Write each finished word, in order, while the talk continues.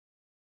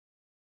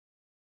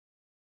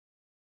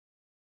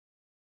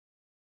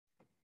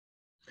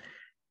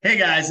Hey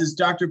guys, it's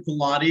Dr.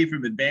 Pilati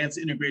from Advanced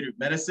Integrative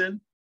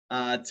Medicine.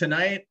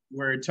 Tonight,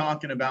 we're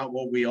talking about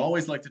what we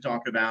always like to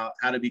talk about,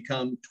 how to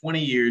become 20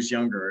 years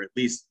younger, or at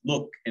least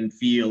look and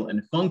feel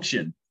and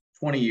function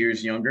 20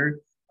 years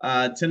younger.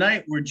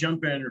 Tonight, we're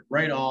jumping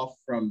right off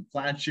from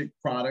flagship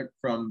product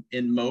from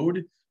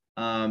InMode.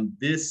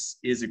 This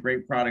is a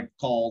great product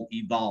called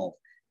Evolve,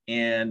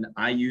 and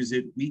I use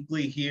it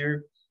weekly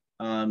here.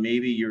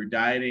 Maybe you're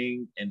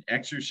dieting and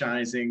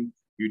exercising,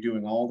 you're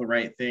doing all the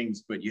right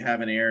things, but you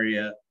have an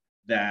area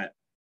that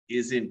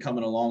isn't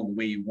coming along the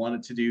way you want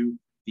it to do.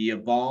 The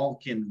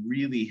Evolve can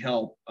really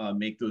help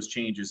make those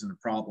changes in the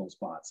problem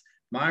spots.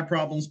 My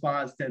problem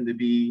spots tend to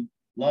be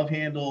love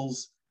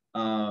handles.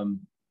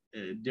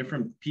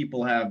 Different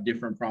people have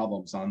different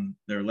problems on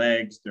their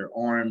legs, their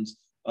arms,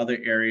 other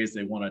areas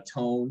they want to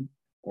tone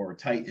or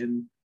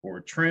tighten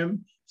or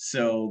trim.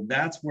 So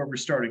that's where we're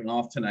starting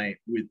off tonight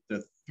with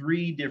the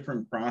 3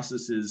 different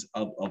processes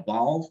of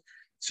Evolve.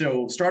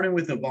 So starting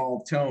with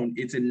Evolve Tone,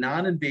 it's a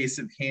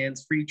non-invasive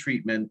hands-free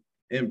treatment.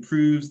 It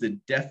improves the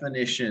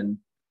definition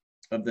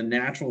of the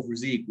natural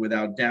physique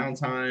without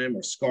downtime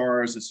or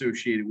scars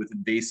associated with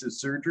invasive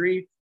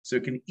surgery. So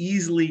it can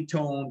easily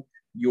tone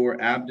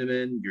your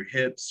abdomen, your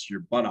hips,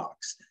 your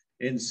buttocks.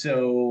 And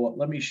so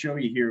let me show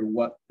you here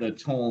what the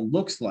tone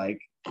looks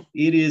like.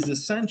 It is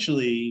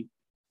essentially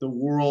the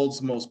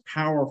world's most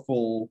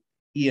powerful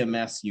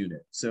EMS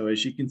unit. So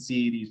as you can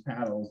see, these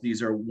paddles,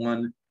 these are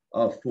 1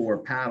 of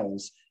 4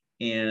 paddles,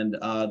 and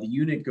the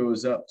unit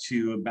goes up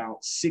to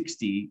about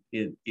 60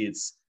 in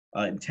its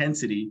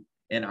intensity,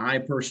 and I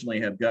personally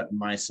have gotten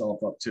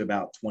myself up to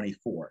about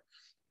 24.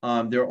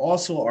 There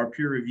also are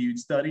peer-reviewed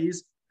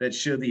studies that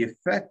show the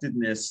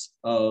effectiveness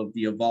of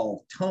the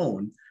Evolve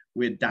Tone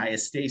with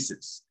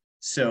diastasis.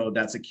 So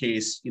that's a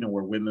case,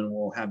 where women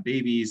will have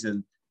babies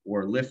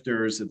or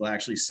lifters that will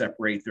actually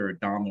separate their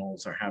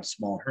abdominals or have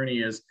small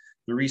hernias.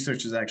 The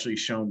research has actually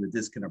shown that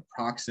this can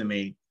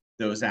approximate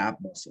those ab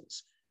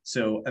muscles.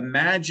 So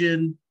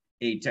imagine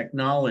a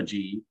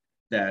technology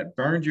that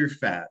burned your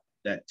fat,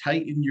 that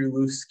tightened your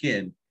loose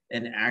skin,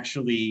 and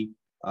actually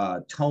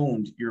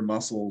toned your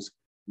muscles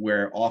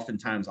where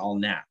oftentimes I'll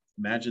nap.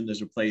 Imagine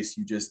there's a place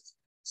you just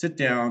sit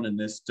down and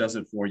this does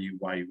it for you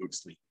while you go to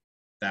sleep.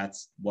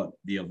 That's what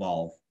the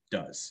Evolve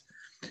does.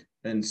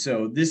 And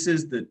so this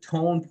is the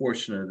tone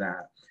portion of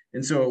that.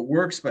 And so it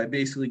works by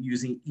basically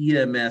using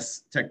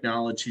EMS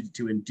technology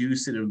to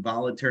induce an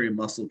involuntary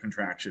muscle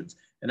contractions.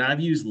 And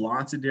I've used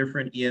lots of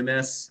different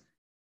EMS.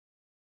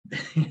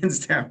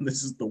 Hands down,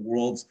 this is the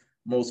world's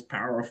most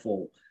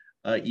powerful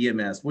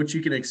EMS. What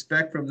you can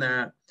expect from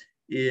that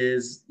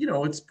is,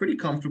 it's pretty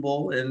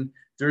comfortable. And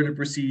during the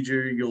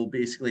procedure, you'll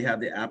basically have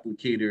the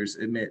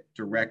applicators emit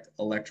direct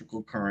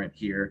electrical current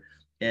here.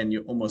 And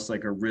you're almost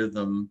like a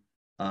rhythm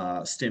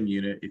stim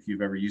unit, if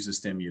you've ever used a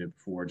stim unit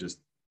before,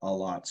 just a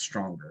lot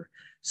stronger.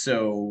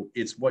 So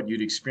it's what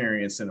you'd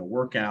experience in a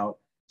workout.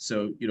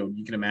 So,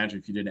 you can imagine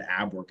if you did an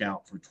ab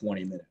workout for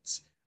 20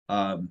 minutes.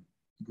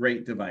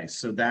 Great device.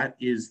 So that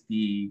is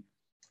the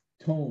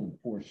tone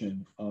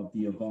portion of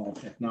the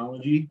Evolve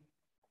technology.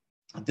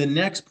 The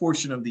next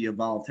portion of the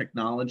Evolve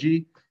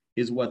technology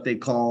is what they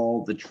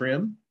call the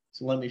trim.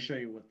 So let me show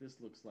you what this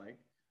looks like.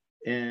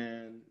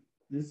 And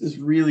this is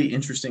really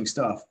interesting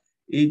stuff.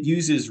 It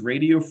uses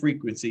radio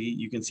frequency.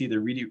 You can see the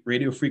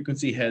radio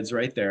frequency heads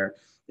right there.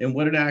 And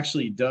what it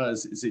actually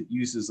does is it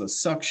uses a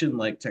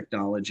suction-like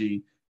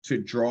technology to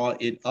draw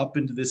it up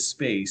into this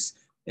space,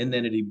 and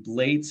then it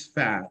ablates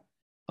fat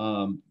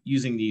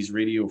using these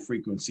radio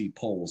frequency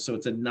poles. So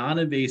it's a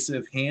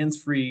non-invasive,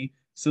 hands-free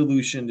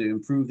solution to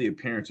improve the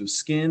appearance of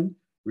skin,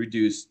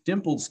 reduce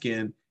dimpled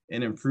skin,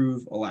 and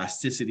improve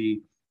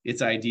elasticity.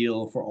 It's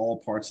ideal for all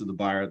parts of the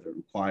body that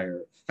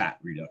require fat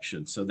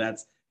reduction. So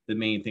that's the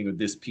main thing with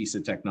this piece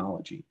of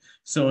technology.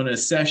 So in a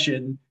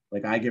session,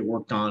 like I get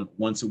worked on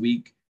once a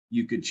week,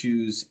 you could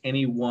choose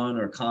any one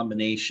or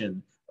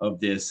combination of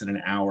this in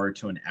an hour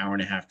to an hour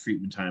and a half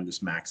treatment time,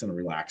 just max and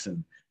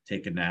relaxing,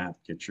 take a nap,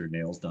 get your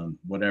nails done,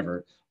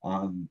 whatever,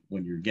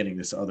 when you're getting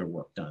this other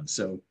work done.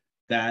 So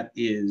that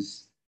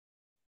is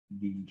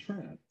the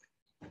trim.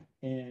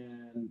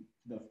 And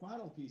the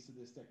final piece of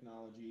this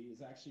technology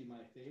is actually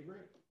my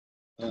favorite.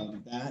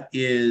 That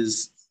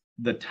is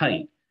the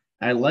Tite.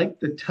 I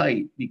like the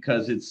Tite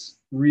because it's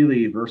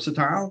really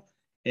versatile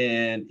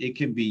and it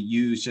can be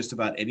used just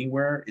about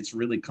anywhere. It's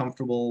really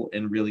comfortable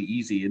and really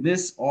easy. And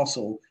this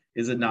also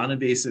is a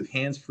non-invasive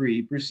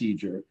hands-free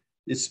procedure.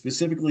 It's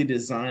specifically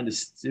designed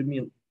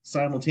to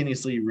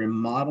simultaneously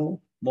remodel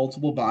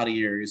multiple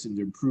body areas and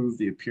to improve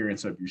the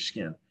appearance of your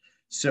skin.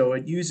 So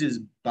it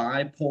uses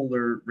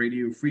bipolar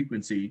radio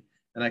frequency,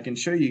 and I can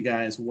show you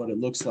guys what it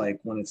looks like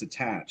when it's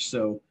attached.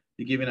 So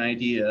to give you an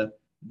idea,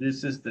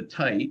 this is the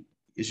Tite,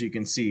 as you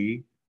can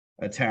see,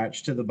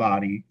 attached to the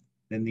body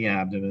and the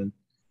abdomen.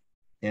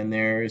 And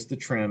there is the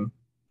trim.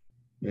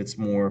 It's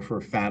more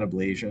for fat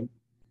ablation.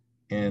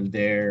 And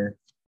there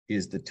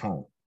is the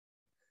tone.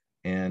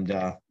 And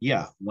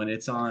yeah, when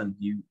it's on,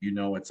 you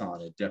know it's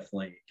on. It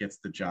definitely gets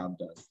the job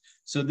done.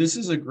 So this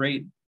is a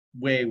great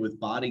way with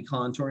body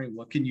contouring.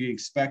 What can you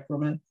expect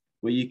from it?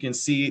 Well, you can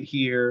see it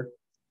here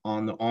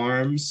on the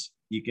arms.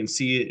 You can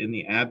see it in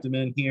the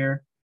abdomen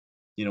here.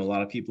 You know, a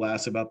lot of people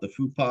ask about the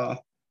fupa,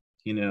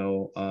 you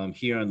know,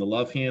 here on the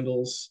love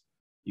handles.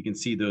 You can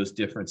see those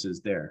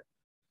differences there.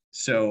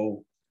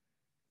 So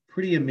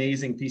pretty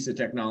amazing piece of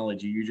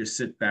technology. You just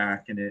sit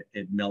back and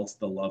it melts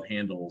the love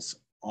handles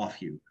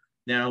off you.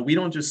 Now, we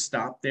don't just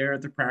stop there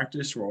at the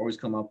practice. We're always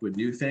come up with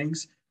new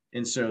things.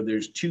 And so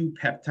there's two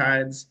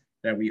peptides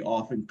that we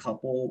often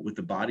couple with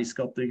the body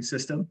sculpting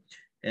system.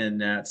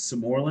 And that's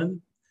Simorlin,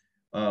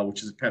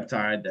 which is a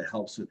peptide that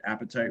helps with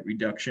appetite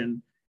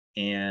reduction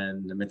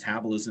and the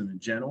metabolism in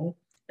general,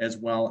 as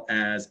well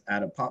as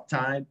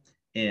adipoptide.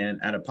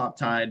 And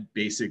adipoptide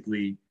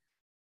basically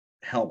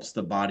helps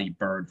the body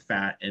burn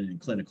fat, and in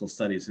clinical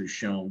studies has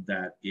shown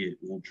that it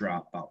will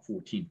drop about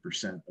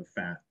 14% of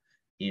fat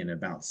in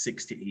about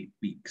 6 to 8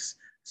 weeks.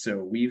 So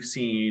we've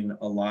seen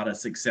a lot of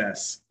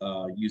success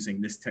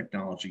using this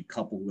technology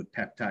coupled with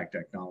peptide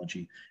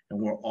technology. And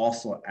we're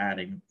also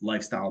adding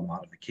lifestyle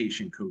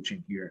modification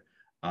coaching here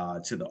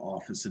to the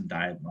office, and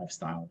diet and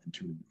lifestyle,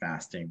 intermittent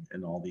fasting,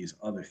 and all these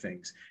other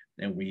things.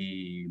 And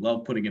we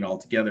love putting it all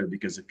together,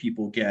 because if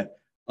people get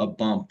a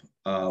bump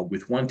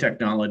with one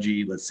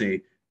technology, let's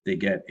say they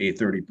get a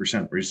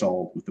 30%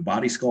 result with the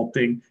body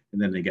sculpting,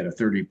 and then they get a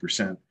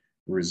 30%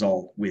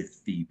 result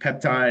with the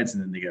peptides,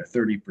 and then they get a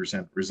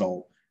 30%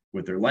 result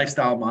with their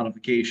lifestyle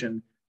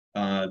modification,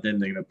 then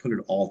they're going to put it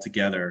all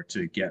together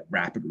to get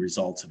rapid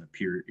results in a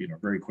period,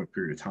 very quick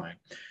period of time.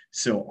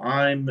 So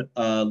I'm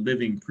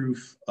living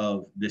proof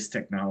of this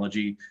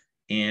technology.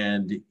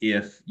 And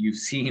if you've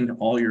seen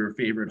all your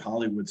favorite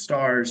Hollywood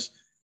stars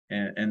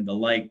and the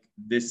like,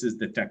 this is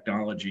the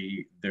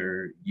technology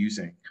they're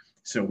using.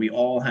 So we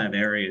all have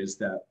areas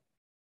that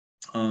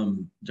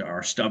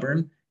are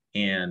stubborn,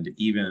 and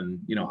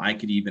even, I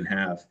could even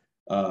have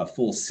a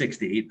full 6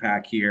 to 8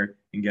 pack here,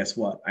 and guess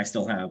what? I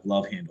still have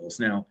love handles.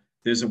 Now,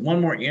 there's one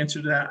more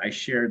answer to that I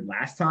shared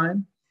last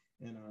time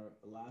in our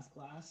last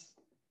class,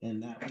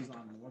 and that was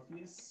on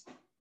Morpheus.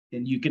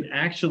 And you can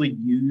actually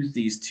use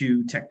these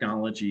two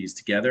technologies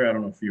together. I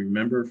don't know if you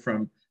remember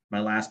from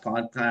my last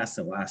podcast,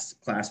 the last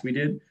class we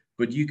did,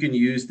 but you can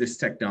use this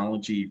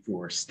technology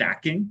for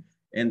stacking.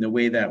 And the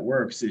way that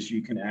works is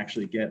you can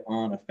actually get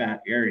on a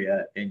fat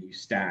area and you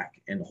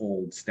stack and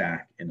hold,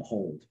 stack and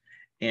hold.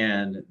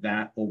 And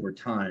that over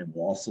time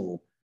will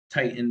also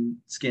tighten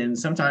skin.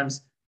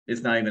 Sometimes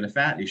it's not even a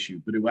fat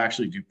issue, but it will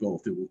actually do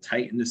both. It will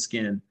tighten the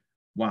skin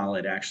while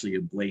it actually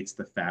ablates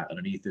the fat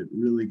underneath it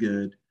really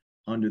good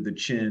under the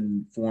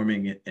chin,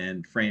 forming it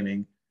and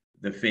framing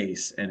the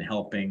face and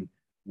helping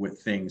with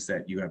things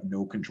that you have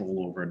no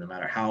control over, no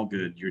matter how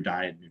good your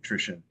diet and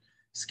nutrition.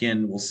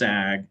 Skin will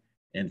sag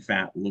and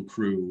fat will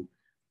accrue.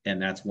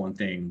 And that's one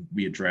thing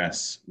we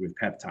address with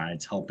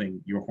peptides,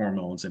 helping your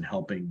hormones and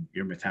helping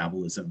your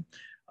metabolism,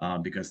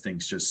 because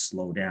things just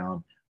slow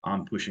down.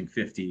 I'm pushing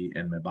 50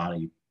 and my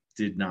body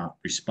did not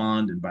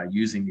respond. And by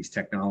using these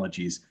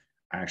technologies,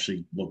 I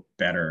actually look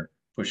better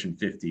pushing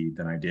 50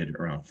 than I did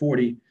around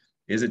 40.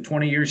 Is it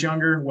 20 years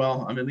younger?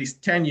 Well, I'm at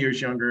least 10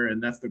 years younger,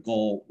 and that's the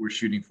goal we're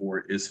shooting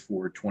for, is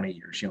for 20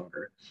 years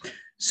younger.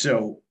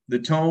 So the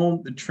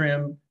tone, the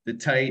trim, the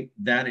tight,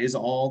 that is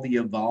all the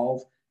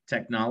Evolve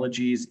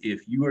technologies.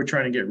 If you are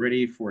trying to get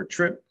ready for a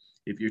trip,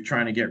 if you're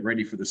trying to get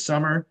ready for the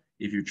summer,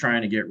 if you're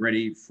trying to get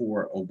ready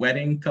for a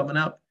wedding coming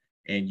up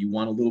and you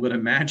want a little bit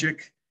of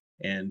magic,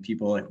 and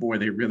people are like, boy,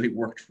 they really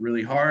worked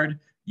really hard,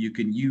 you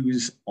can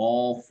use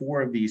all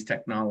 4 of these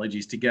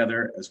technologies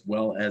together, as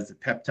well as the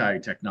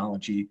peptide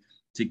technology,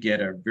 to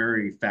get a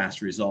very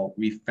fast result.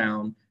 We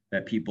found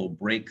that people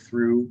break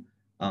through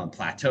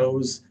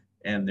plateaus,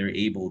 and they're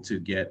able to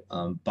get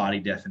body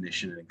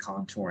definition and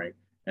contouring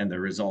and the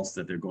results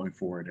that they're going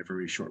for in a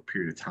very short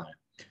period of time.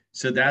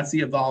 So that's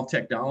the Evolve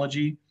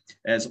technology.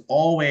 As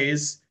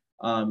always,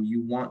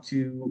 you want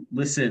to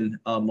listen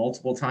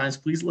multiple times.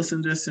 Please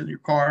listen to this in your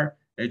car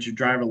as you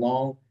drive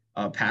along.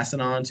 Pass it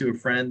on to a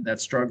friend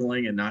that's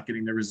struggling and not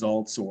getting the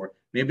results, or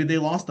maybe they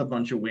lost a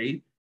bunch of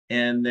weight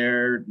and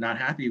they're not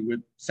happy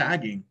with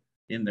sagging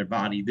in their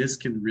body. This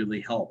can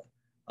really help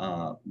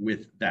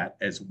with that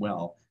as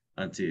well.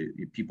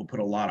 People put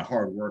a lot of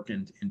hard work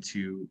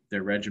into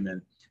their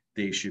regimen.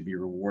 They should be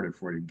rewarded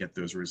for it and get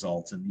those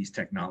results. And these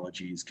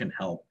technologies can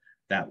help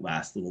that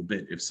last little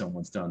bit if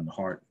someone's done the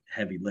hard,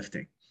 heavy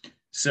lifting.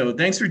 So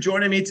thanks for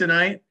joining me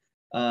tonight.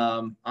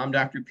 I'm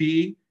Dr.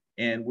 P,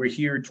 and we're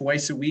here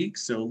twice a week.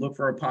 So look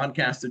for our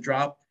podcast to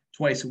drop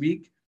twice a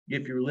week.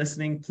 If you're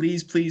listening,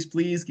 please, please,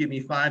 please give me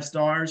 5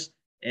 stars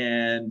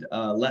and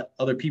let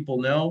other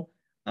people know.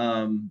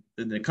 In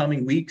the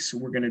coming weeks,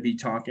 we're going to be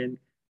talking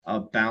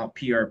about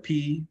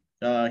PRP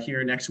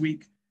here next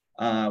week.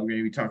 We're going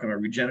to be talking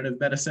about regenerative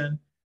medicine.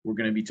 We're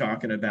going to be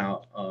talking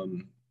about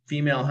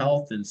female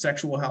health and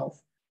sexual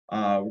health.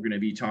 We're going to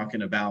be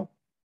talking about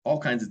all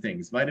kinds of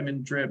things,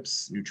 vitamin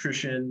drips,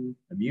 nutrition,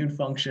 immune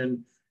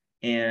function.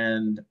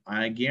 And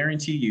I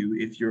guarantee you,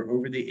 if you're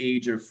over the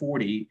age of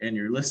 40 and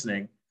you're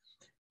listening,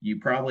 you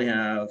probably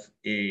have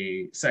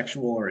a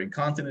sexual or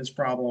incontinence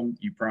problem.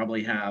 You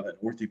probably have an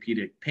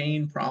orthopedic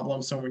pain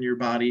problem somewhere in your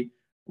body,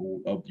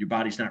 your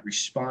body's not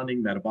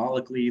responding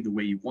metabolically the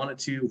way you want it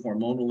to,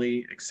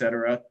 hormonally,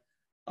 etc.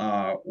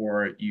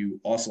 Or you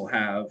also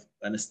have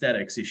an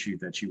aesthetics issue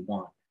that you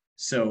want.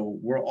 So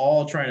we're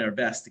all trying our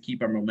best to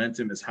keep our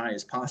momentum as high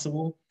as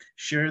possible.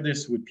 Share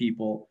this with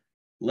people.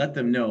 Let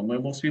them know.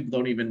 Most people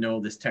don't even know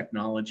this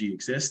technology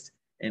exists,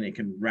 and it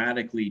can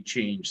radically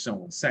change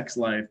someone's sex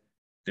life,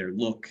 their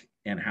look,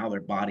 and how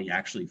their body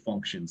actually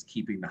functions,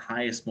 keeping the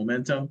highest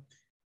momentum.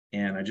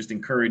 And I just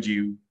encourage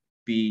you,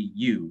 be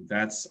you.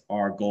 That's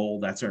our goal.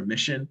 That's our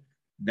mission,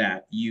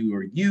 that you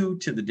are you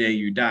to the day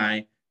you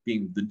die,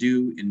 being the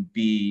do and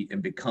be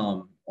and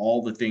become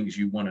all the things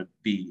you want to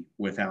be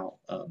without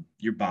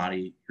your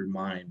body, your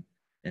mind,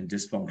 and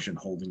dysfunction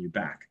holding you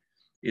back.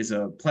 It's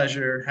a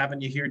pleasure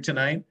having you here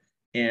tonight.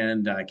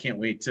 And I can't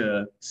wait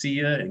to see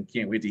you and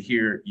can't wait to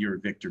hear your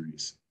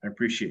victories. I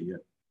appreciate you.